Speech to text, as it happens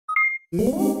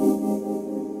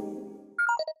Welcome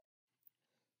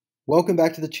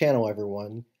back to the channel,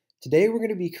 everyone. Today we're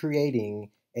going to be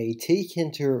creating a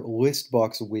TKinter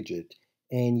Listbox widget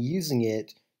and using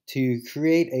it to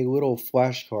create a little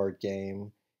flashcard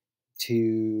game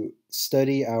to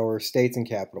study our states and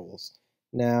capitals.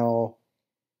 Now,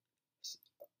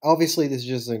 obviously this is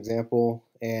just an example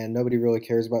and nobody really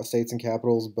cares about states and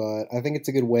capitals, but I think it's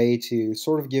a good way to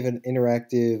sort of give an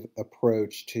interactive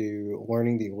approach to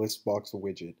learning the Listbox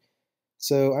widget.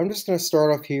 So I'm just going to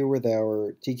start off here with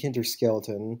our TKinter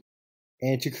skeleton.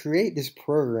 And to create this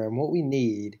program, what we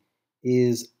need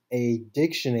is a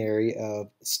dictionary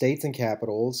of states and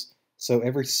capitals. So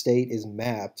every state is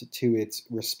mapped to its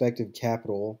respective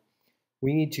capital.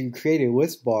 We need to create a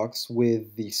list box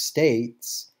with the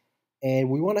states,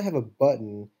 and we want to have a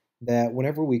button that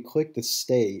whenever we click the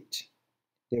state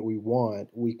that we want,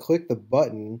 we click the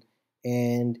button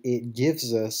and it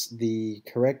gives us the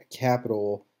correct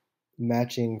capital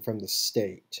matching from the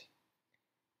state.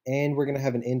 And we're going to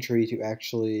have an entry to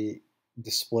actually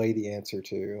display the answer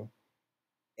to.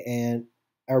 And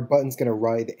our button's going to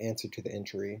write the answer to the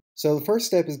entry. So the first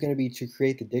step is going to be to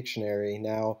create the dictionary.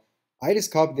 Now, I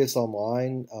just copied this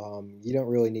online. You don't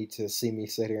really need to see me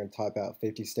sit here and type out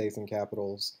 50 states and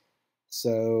capitals.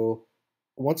 So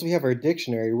once we have our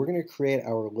dictionary, we're going to create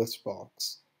our list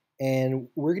box. And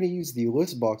we're going to use the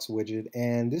list box widget.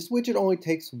 And this widget only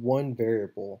takes one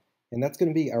variable, and that's going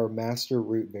to be our master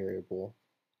root variable.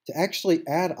 To actually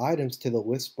add items to the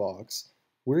list box,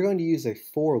 we're going to use a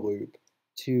for loop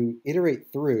to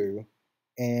iterate through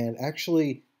and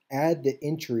actually add the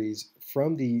entries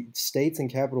from the states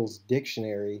and capitals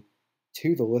dictionary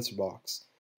to the list box.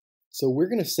 So we're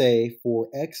going to say for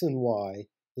x and y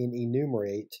in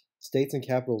enumerate states and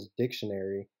capitals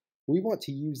dictionary, we want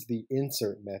to use the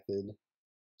insert method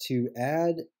to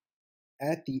add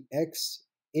at the x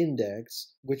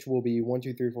index, which will be 1,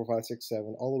 2, 3, 4, 5, 6,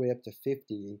 7, all the way up to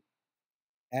 50,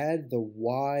 add the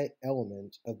y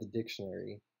element of the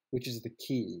dictionary, which is the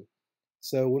key.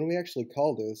 So when we actually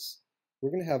call this,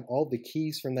 we're going to have all the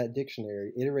keys from that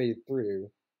dictionary iterated through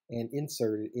and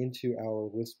inserted into our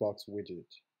listbox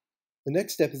widget. The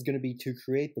next step is going to be to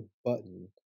create the button.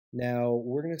 Now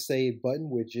we're going to say button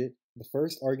widget. The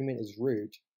first argument is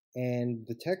root, and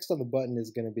the text on the button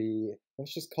is going to be,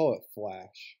 let's just call it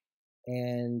flash.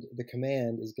 And the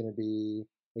command is going to be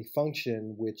a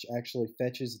function which actually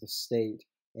fetches the state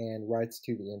and writes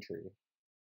to the entry.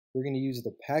 We're going to use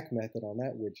the pack method on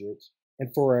that widget.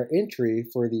 And for our entry,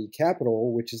 for the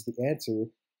capital, which is the answer,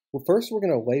 well, first we're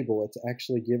going to label it to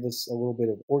actually give us a little bit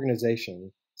of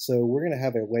organization. So we're going to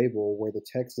have a label where the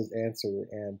text is answer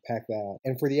and pack that.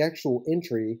 And for the actual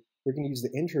entry, we're going to use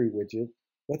the entry widget.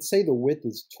 Let's say the width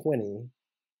is 20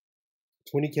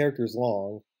 characters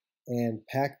long, and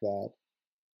pack that.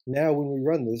 Now when we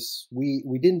run this, we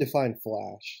didn't define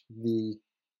flash, the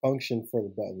function for the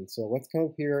button. So let's come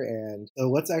up here and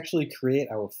let's actually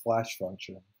create our flash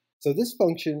function. So this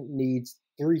function needs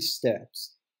 3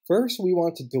 steps. First, we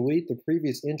want to delete the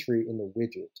previous entry in the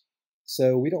widget.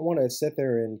 So we don't want to sit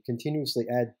there and continuously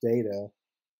add data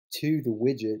to the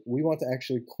widget. We want to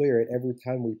actually clear it every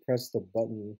time we press the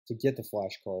button to get the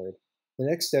flashcard. The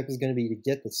next step is going to be to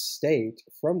get the state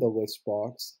from the list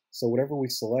box. So whatever we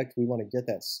select, we want to get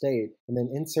that state and then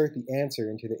insert the answer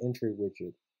into the entry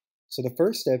widget. So the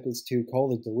first step is to call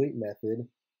the delete method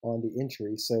on the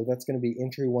entry. So that's going to be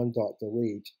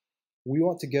entry1.delete. We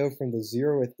want to go from the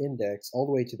 0th index all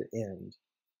the way to the end.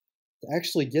 To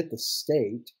actually get the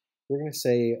state, we're going to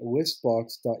say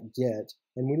listbox.get.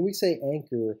 And when we say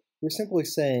anchor, we're simply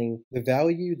saying the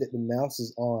value that the mouse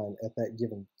is on at that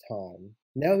given time.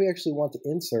 Now we actually want to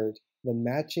insert the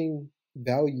matching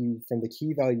value from the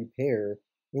key value pair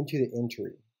into the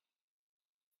entry.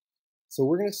 So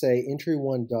we're going to say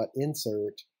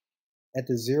entry1.insert at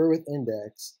the 0th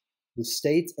index the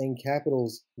states and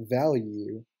capitals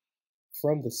value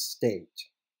from the state.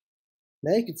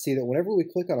 Now you can see that whenever we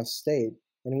click on a state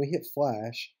and we hit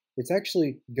flash, it's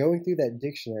actually going through that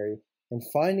dictionary and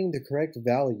finding the correct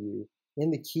value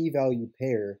in the key value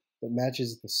pair that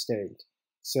matches the state.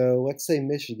 So let's say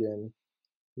Michigan.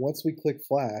 Once we click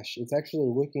flash, it's actually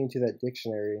looking into that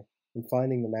dictionary and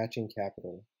finding the matching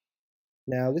capital.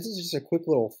 Now, this is just a quick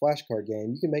little flashcard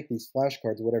game. You can make these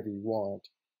flashcards whatever you want.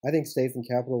 I think states and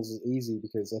capitals is easy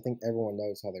because I think everyone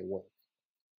knows how they work.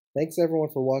 Thanks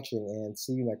everyone for watching, and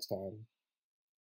see you next time.